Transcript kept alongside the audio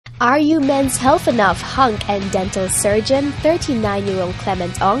Are you Men's Health Enough hunk and dental surgeon 39-year-old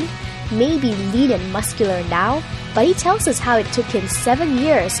Clement Ong may be lean and muscular now, but he tells us how it took him 7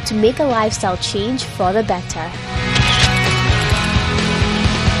 years to make a lifestyle change for the better.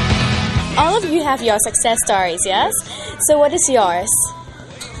 All of you have your success stories, yes? So what is yours?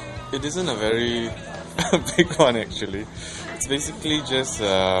 It isn't a very big one actually. It's basically just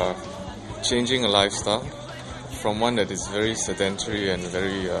changing a lifestyle from one that is very sedentary and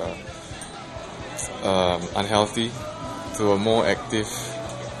very unhealthy to a more active,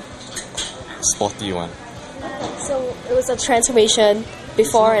 sporty one. So it was a transformation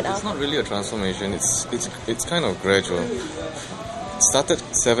before and after? It's not really a transformation, it's kind of gradual. It started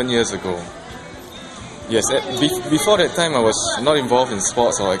 7 years ago. Yes, before that time I was not involved in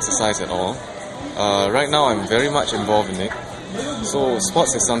sports or exercise at all. Right now I'm very much involved in it. So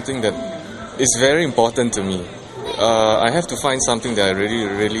sports is something that is very important to me. I have to find something that I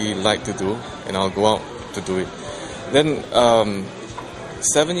really like to do, and I'll go out to do it. Then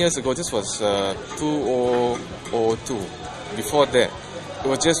 7 years ago, this was 2002. Before that, it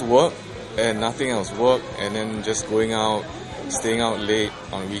was just work and nothing else. Work and then just going out, staying out late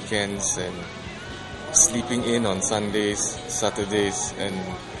on weekends and sleeping in on Sundays, Saturdays, and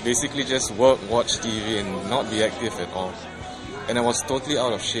basically just work, watch TV and not be active at all. And I was totally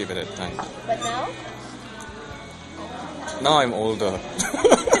out of shape at that time. But now? Now I'm older.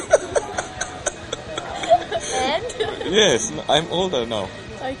 And? Yes, I'm older now.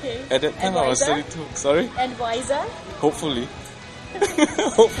 Okay. At that time I was 32. Sorry? And wiser? Hopefully.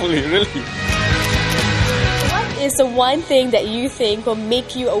 Hopefully, really. What is the one thing that you think will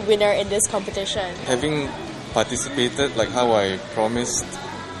make you a winner in this competition? Having participated like how I promised,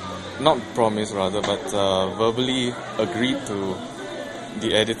 not promised rather, but verbally agreed to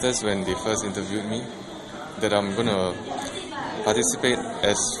the editors when they first interviewed me that I'm gonna participate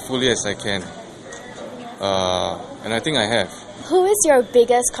as fully as I can. And I think I have. Who is your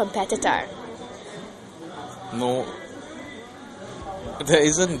biggest competitor? No, there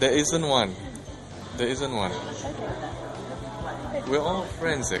isn't one. There isn't one. We're all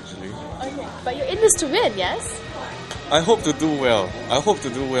friends actually. Okay. But you're in this to win, yes? I hope to do well. I hope to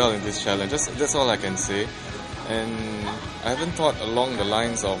do well in this challenge. That's all I can say. And I haven't thought along the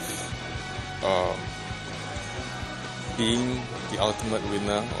lines of being the ultimate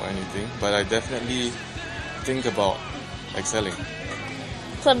winner or anything, but I definitely think about excelling.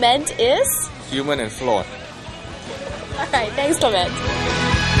 Clement is? Human and flawed. Alright, thanks Clement.